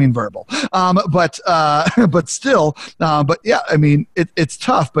smack, I mean verbal. But yeah, I mean, it's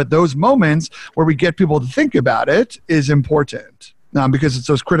tough, but those moments where we get people to think about it is important. Because it's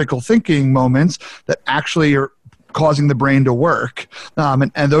those critical thinking moments that actually are causing the brain to work.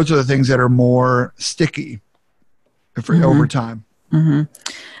 And those are the things that are more sticky over time. Mm-hmm.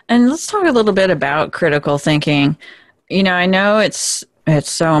 And let's talk a little bit about critical thinking. I know it's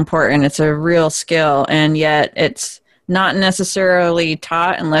so important. It's a real skill, and yet it's not necessarily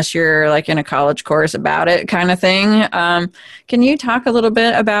taught unless you're like in a college course about it kind of thing. Can you talk a little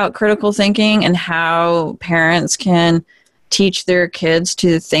bit about critical thinking and how parents can teach their kids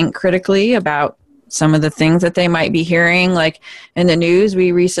to think critically about some of the things that they might be hearing? Like in the news,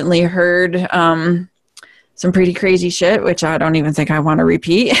 we recently heard some pretty crazy shit, which I don't even think I want to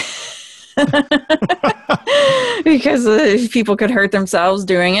repeat because people could hurt themselves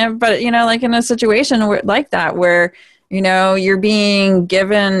doing it. But, like in a situation like that, where, you're being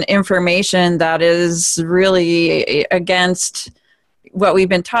given information that is really against what we've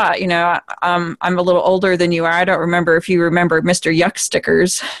been taught. I'm a little older than you are. I don't remember if you remember Mr. Yuck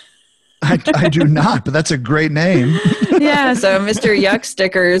stickers. I do not, but that's a great name. Yeah, so Mr. Yuck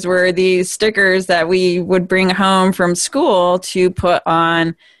stickers were these stickers that we would bring home from school to put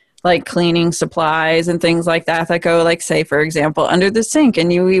on like cleaning supplies and things like that go, like, say, for example, under the sink. And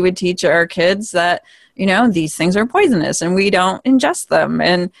we would teach our kids that, these things are poisonous and we don't ingest them.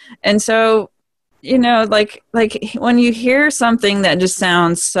 And so, like when you hear something that just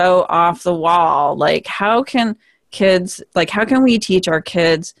sounds so off the wall, like how can we teach our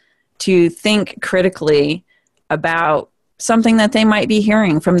kids to think critically about something that they might be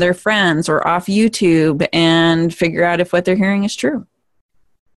hearing from their friends or off YouTube and figure out if what they're hearing is true?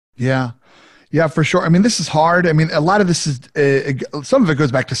 Yeah, for sure. I mean, this is hard. I mean, a lot of this is, some of it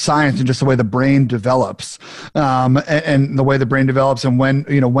goes back to science and just the way the brain develops, and the way the brain develops, and when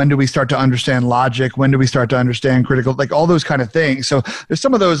do we start to understand logic? When do we start to understand critical, like all those kind of things. So there's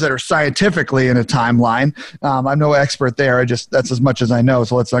some of those that are scientifically in a timeline. I'm no expert there. That's as much as I know.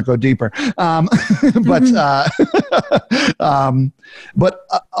 So let's not go deeper. But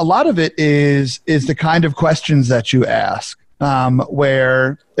a lot of it is the kind of questions that you ask.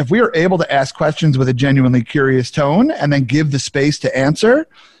 Where if we are able to ask questions with a genuinely curious tone and then give the space to answer,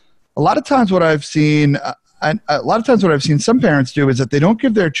 a lot of times what I've seen some parents do is that they don't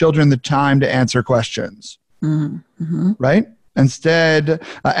give their children the time to answer questions, right? Instead,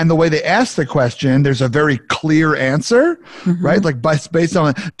 and the way they ask the question, there's a very clear answer, right? Like based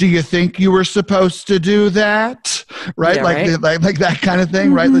on, do you think you were supposed to do that? Right? Yeah, like that kind of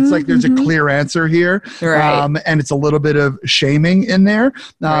thing, right? It's like there's a clear answer here, right? And it's a little bit of shaming in there,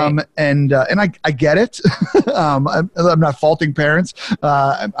 and I get it. I'm not faulting parents.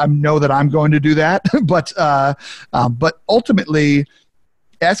 I know that I'm going to do that, but ultimately,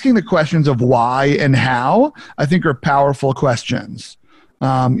 asking the questions of why and how, I think, are powerful questions.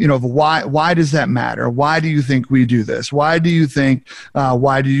 Why does that matter? Why do you think we do this? Why do you think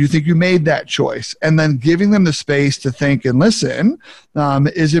you made that choice? And then giving them the space to think and listen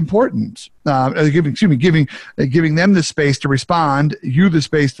is important. Giving them the space to respond, you the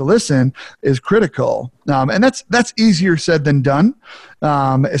space to listen, is critical. And that's easier said than done.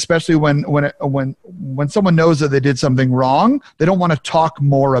 Especially when someone knows that they did something wrong, they don't want to talk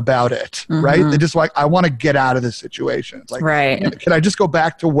more about it, right? They just I want to get out of this situation. It's like, right. Can I just go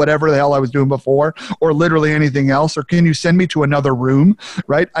back to whatever the hell I was doing before, or literally anything else, or can you send me to another room,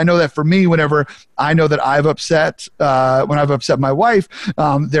 right? I know that for me, whenever I know that when I've upset my wife,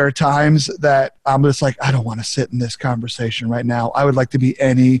 there are times that I'm just like, I don't want to sit in this conversation right now. I would like to be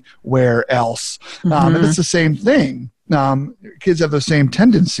anywhere else. And it's the same thing. Kids have those same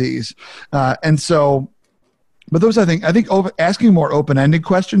tendencies. But those, I think asking more open-ended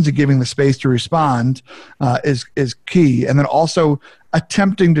questions and giving the space to respond is key. And then also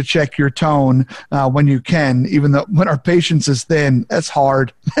attempting to check your tone when you can, even though when our patience is thin, that's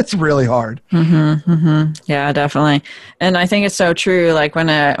hard. That's really hard. Yeah, definitely. And I think it's so true. Like when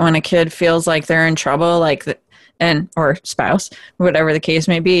a kid feels like they're in trouble, or spouse, whatever the case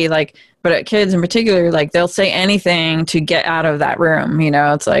may be, but at kids in particular, they'll say anything to get out of that room.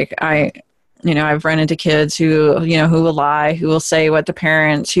 It's like I've run into kids who will lie, who will say what the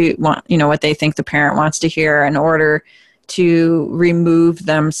parents who want, what they think the parent wants to hear in order to remove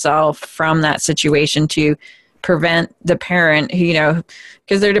themselves from that situation, to prevent the parent,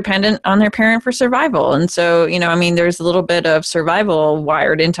 because they're dependent on their parent for survival. And so, there's a little bit of survival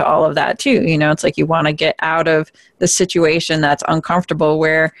wired into all of that too. It's like you want to get out of the situation that's uncomfortable,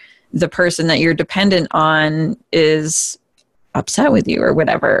 where the person that you're dependent on is upset with you or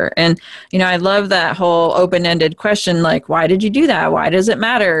whatever. And, I love that whole open-ended question, like, why did you do that? Why does it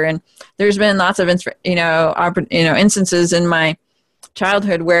matter? And there's been lots of, instances in my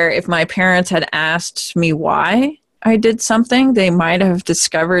childhood where if my parents had asked me why I did something, they might have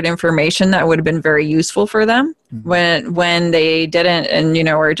discovered information that would have been very useful for them when they didn't, and,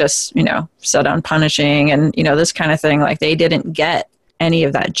 were just, set on punishing and, this kind of thing. Like they didn't get any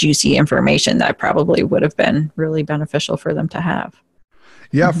of that juicy information that probably would have been really beneficial for them to have.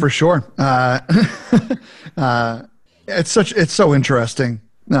 Yeah, for sure. It's so interesting.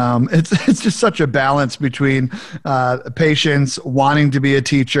 It's just such a balance between patients wanting to be a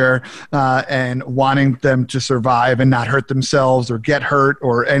teacher and wanting them to survive and not hurt themselves or get hurt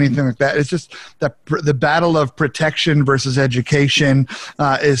or anything like that. It's just the battle of protection versus education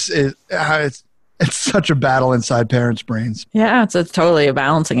it's such a battle inside parents' brains. Yeah, it's totally a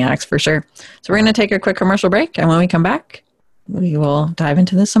balancing act for sure. So we're going to take a quick commercial break, and when we come back, we will dive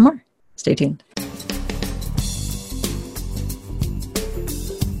into this some more. Stay tuned.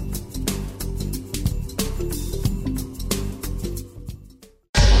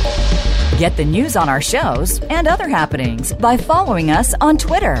 Get the news on our shows and other happenings by following us on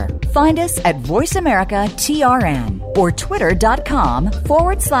Twitter. Find us at VoiceAmericaTRN or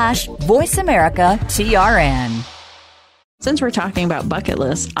twitter.com/VoiceAmericaTRN. Since we're talking about bucket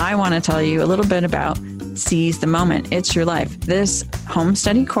lists, I want to tell you a little bit about Seize the Moment. It's your life. This home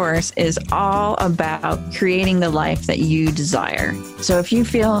study course is all about creating the life that you desire. So if you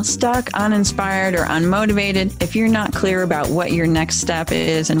feel stuck, uninspired, or unmotivated, if you're not clear about what your next step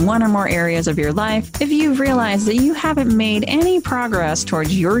is in one or more areas of your life, if you've realized that you haven't made any progress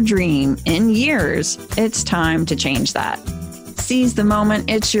towards your dream in years, it's time to change that. Seize the Moment,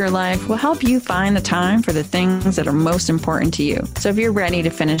 It's Your Life will help you find the time for the things that are most important to you. So if you're ready to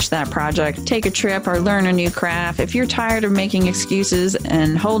finish that project, take a trip, or learn a new craft, if you're tired of making excuses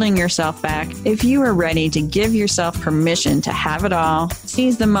and holding yourself back, if you are ready to give yourself permission to have it all,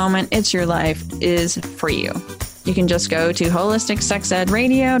 Seize the Moment, It's Your Life is for you. You can just go to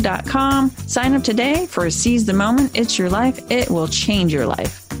holisticsexedradio.com, sign up today for Seize the Moment, It's Your Life. It will change your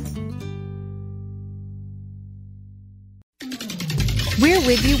life. We're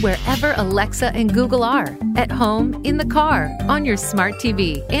with you wherever Alexa and Google are. At home, in the car, on your smart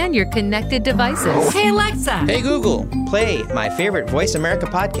TV, and your connected devices. Hey, Alexa. Hey, Google. Play my favorite Voice America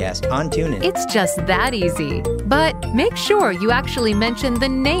podcast on TuneIn. It's just that easy. But make sure you actually mention the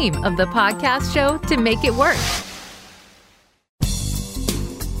name of the podcast show to make it work.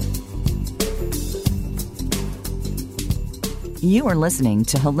 You are listening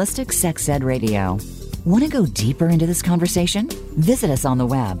to Holistic Sex Ed Radio. Want to go deeper into this conversation? Visit us on the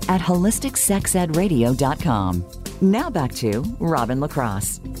web at holisticsexedradio.com. Now back to Robin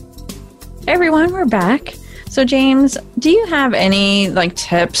LaCrosse. Hey everyone, we're back. So James, do you have any like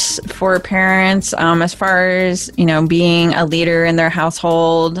tips for parents as far as, being a leader in their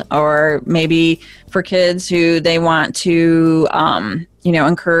household, or maybe for kids who they want to,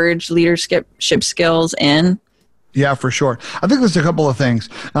 encourage leadership skills in? Yeah, for sure. I think there's a couple of things.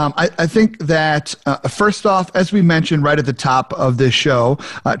 I think that first off, as we mentioned right at the top of this show,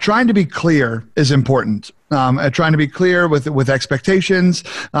 trying to be clear is important. Trying to be clear with expectations,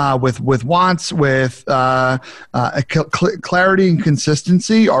 with wants, with clarity and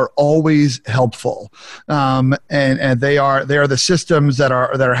consistency are always helpful, and they are the systems that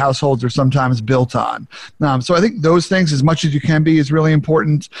our households are sometimes built on. So I think those things, as much as you can be, is really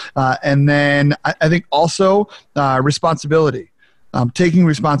important. And then I think also responsibility. Taking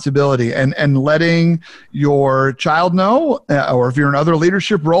responsibility and letting your child know, or if you're in other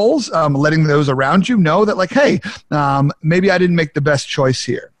leadership roles, letting those around you know that, like, hey, maybe I didn't make the best choice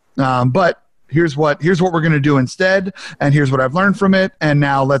here, but here's what we're going to do instead, and here's what I've learned from it, and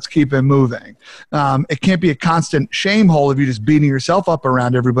now let's keep it moving. It can't be a constant shame hole of you just beating yourself up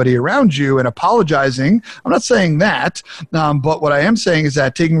around everybody around you and apologizing. I'm not saying that, but what I am saying is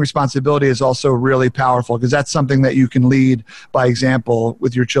that taking responsibility is also really powerful, because that's something that you can lead by example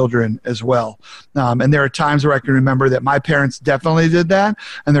with your children as well. And there are times where I can remember that my parents definitely did that,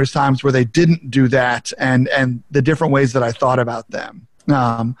 and there's times where they didn't do that, and the different ways that I thought about them.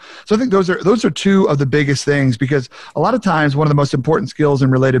 So I think those are two of the biggest things, because a lot of times one of the most important skills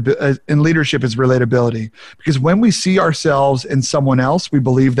in leadership is relatability, because when we see ourselves in someone else, we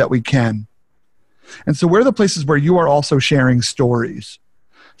believe that we can. And so where are the places where you are also sharing stories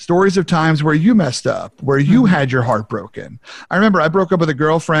of times where you messed up, where you had your heart broken? I remember I broke up with a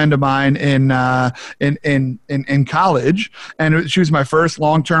girlfriend of mine in college, and she was my first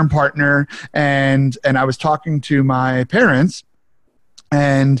long-term partner, and I was talking to my parents.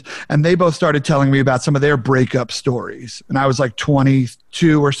 And they both started telling me about some of their breakup stories. And I was like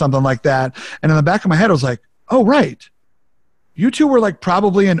 22 or something like that. And in the back of my head, I was like, oh, right. You two were like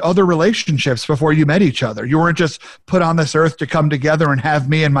probably in other relationships before you met each other. You weren't just put on this earth to come together and have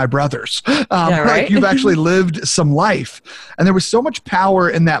me and my brothers. Right? Like, you've actually lived some life. And there was so much power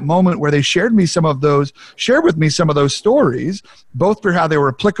in that moment where they shared with me some of those stories, both for how they were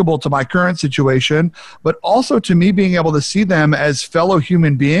applicable to my current situation, but also to me being able to see them as fellow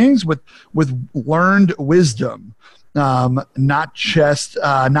human beings with learned wisdom. Not just,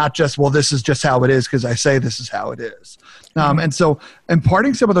 well, this is just how it is because I say this is how it is. And so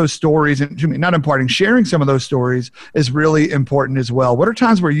sharing some of those stories is really important as well. What are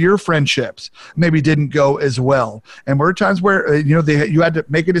times where your friendships maybe didn't go as well? And what are times where, you had to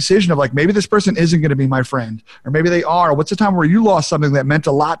make a decision of like, maybe this person isn't going to be my friend, or maybe they are. What's the time where you lost something that meant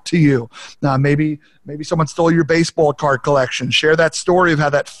a lot to you? Maybe someone stole your baseball card collection. Share that story of how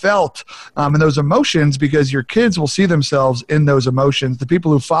that felt, and those emotions, because your kids will see themselves in those emotions. The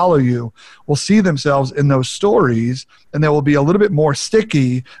people who follow you will see themselves in those stories, and they will be a little bit more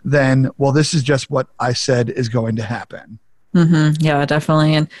sticky than, well, this is just what I said is going to happen. Mm-hmm. Yeah,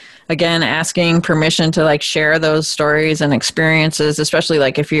 definitely. And again, asking permission to like share those stories and experiences, especially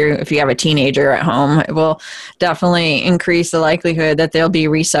like if you have a teenager at home, it will definitely increase the likelihood that they'll be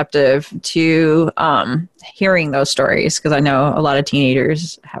receptive to hearing those stories. Because I know a lot of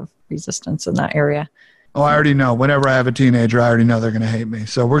teenagers have resistance in that area. Oh, I already know. Whenever I have a teenager, I already know they're going to hate me.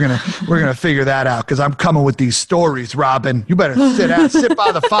 So we're gonna figure that out, because I'm coming with these stories, Robin. You better sit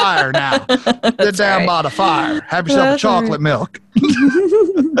by the fire now. Sit down by the fire. Have yourself a chocolate milk.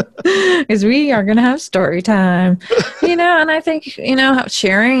 Because we are going to have story time, and I think,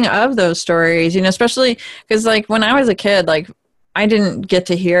 sharing of those stories, especially because like when I was a kid, like I didn't get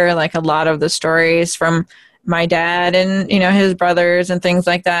to hear like a lot of the stories from my dad and, his brothers and things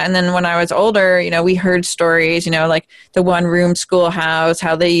like that. And then when I was older, we heard stories, like the one room schoolhouse,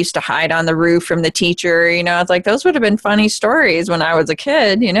 how they used to hide on the roof from the teacher, it's like, those would have been funny stories when I was a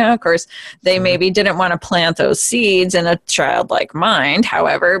kid, of course they maybe didn't want to plant those seeds in a childlike mind,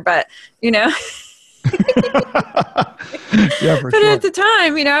 however, but, Yeah, for but sure. at the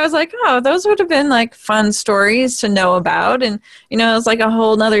time, I was like, oh, those would have been like fun stories to know about. And, it's like a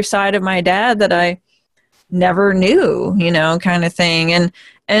whole nother side of my dad that I never knew, kind of thing. And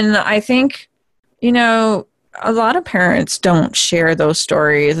I think, a lot of parents don't share those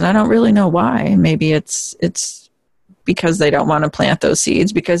stories, and I don't really know why. Maybe it's because they don't want to plant those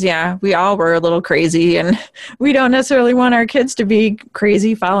seeds, because we all were a little crazy, and we don't necessarily want our kids to be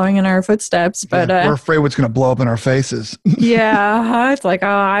crazy following in our footsteps, but we're afraid what's going to blow up in our faces. Yeah. It's like, oh,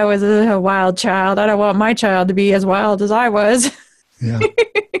 I was a wild child. I don't want my child to be as wild as I was. Yeah.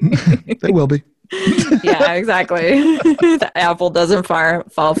 They will be. Yeah, exactly. The apple doesn't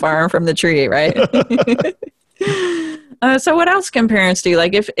fall far from the tree, right? So what else can parents do?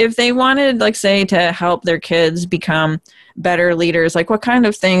 Like if they wanted, like, say, to help their kids become better leaders, like what kind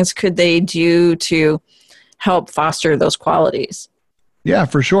of things could they do to help foster those qualities? Yeah,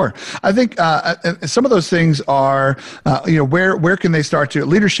 for sure. I think some of those things are, where can they start to?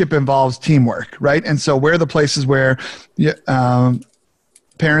 Leadership involves teamwork, right? And so where are the places where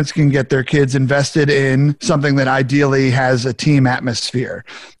parents can get their kids invested in something that ideally has a team atmosphere,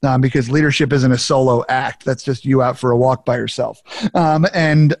 because leadership isn't a solo act. That's just you out for a walk by yourself.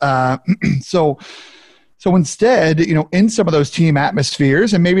 So instead, in some of those team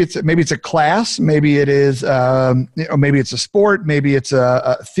atmospheres, and maybe it's a class, maybe it is, maybe it's a sport, maybe it's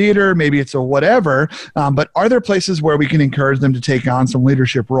a theater, maybe it's a whatever. But are there places where we can encourage them to take on some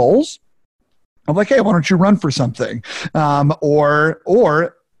leadership roles? I'm like, hey, why don't you run for something? Or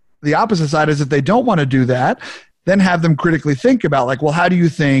the opposite side is if they don't want to do that, then have them critically think about, like, well, how do you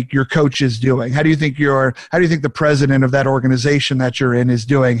think your coach is doing? How do you think the president of that organization that you're in is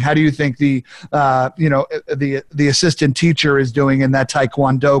doing? How do you think the assistant teacher is doing in that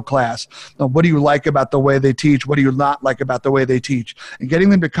Taekwondo class? What do you like about the way they teach? What do you not like about the way they teach? And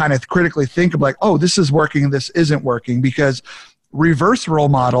getting them to kind of critically think of, like, oh, this is working and this isn't working, because reverse role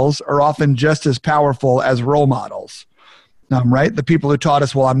models are often just as powerful as role models. Right? The people who taught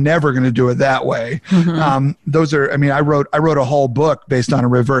us, well, I'm never going to do it that way. Those are, I wrote a whole book based on a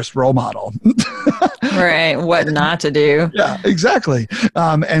reverse role model. Right. What not to do. Yeah, exactly.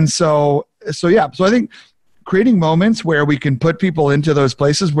 So I think creating moments where we can put people into those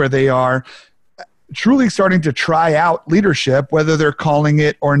places where they are truly starting to try out leadership, whether they're calling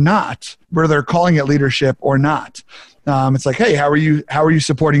it leadership or not. It's like, hey, how are you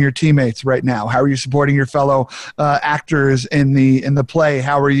supporting your teammates right now? How are you supporting your fellow actors in the play?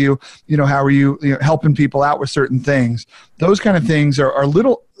 How are you helping people out with certain things? Those kind of things are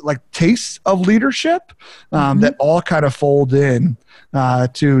little, like, tastes of leadership that all kind of fold in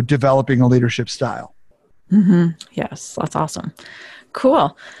to developing a leadership style. Mm-hmm. Yes, that's awesome.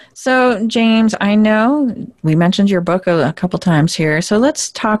 Cool. So, James, I know we mentioned your book a couple times here. So let's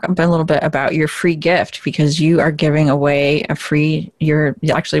talk a little bit about your free gift, because you are giving away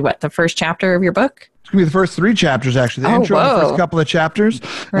the first chapter of your book? It's going to be the first 3 chapters, actually. The intro, the first couple of chapters.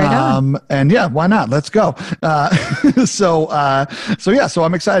 Right on. And yeah, why not? Let's go. So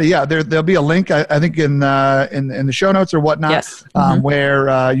I'm excited. Yeah, there'll be a link, I think, in the show notes or whatnot, yes.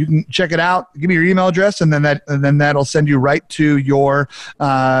 Where you can check it out. Give me your email address, and then that'll send you right to your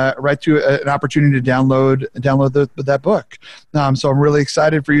an opportunity to download that book. So I'm really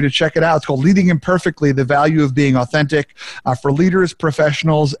excited for you to check it out. It's called Leading Imperfectly: The Value of Being Authentic for Leaders,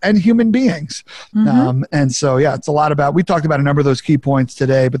 Professionals, and Human Beings. And so, yeah, it's a lot about, we talked about a number of those key points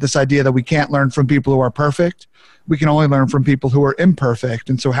today, but this idea that we can't learn from people who are perfect. We can only learn from people who are imperfect.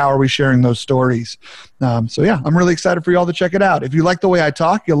 And so how are we sharing those stories? So yeah, I'm really excited for you all to check it out. If you like the way I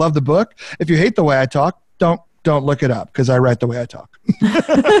talk, you'll love the book. If you hate the way I talk, don't look it up, because I write the way I talk.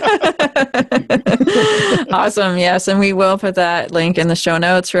 Awesome. Yes. And we will put that link in the show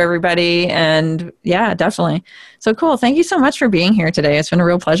notes for everybody. And yeah, definitely. So cool. Thank you so much for being here today. It's been a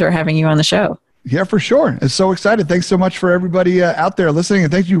real pleasure having you on the show. Yeah, for sure. It's so excited. Thanks so much for everybody out there listening.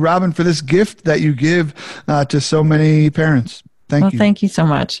 And thank you, Robin, for this gift that you give to so many parents. Thank you. Thank you so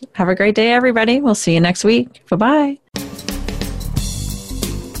much. Have a great day, everybody. We'll see you next week. Bye-bye.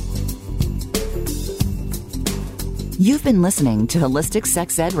 You've been listening to Holistic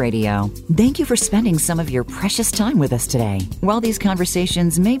Sex Ed Radio. Thank you for spending some of your precious time with us today. While these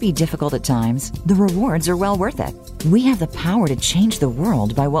conversations may be difficult at times, the rewards are well worth it. We have the power to change the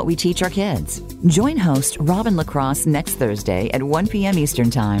world by what we teach our kids. Join host Robin LaCrosse next Thursday at 1 p.m.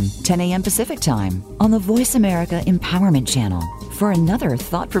 Eastern Time, 10 a.m. Pacific Time on the Voice America Empowerment Channel for another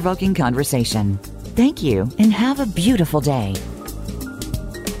thought-provoking conversation. Thank you and have a beautiful day.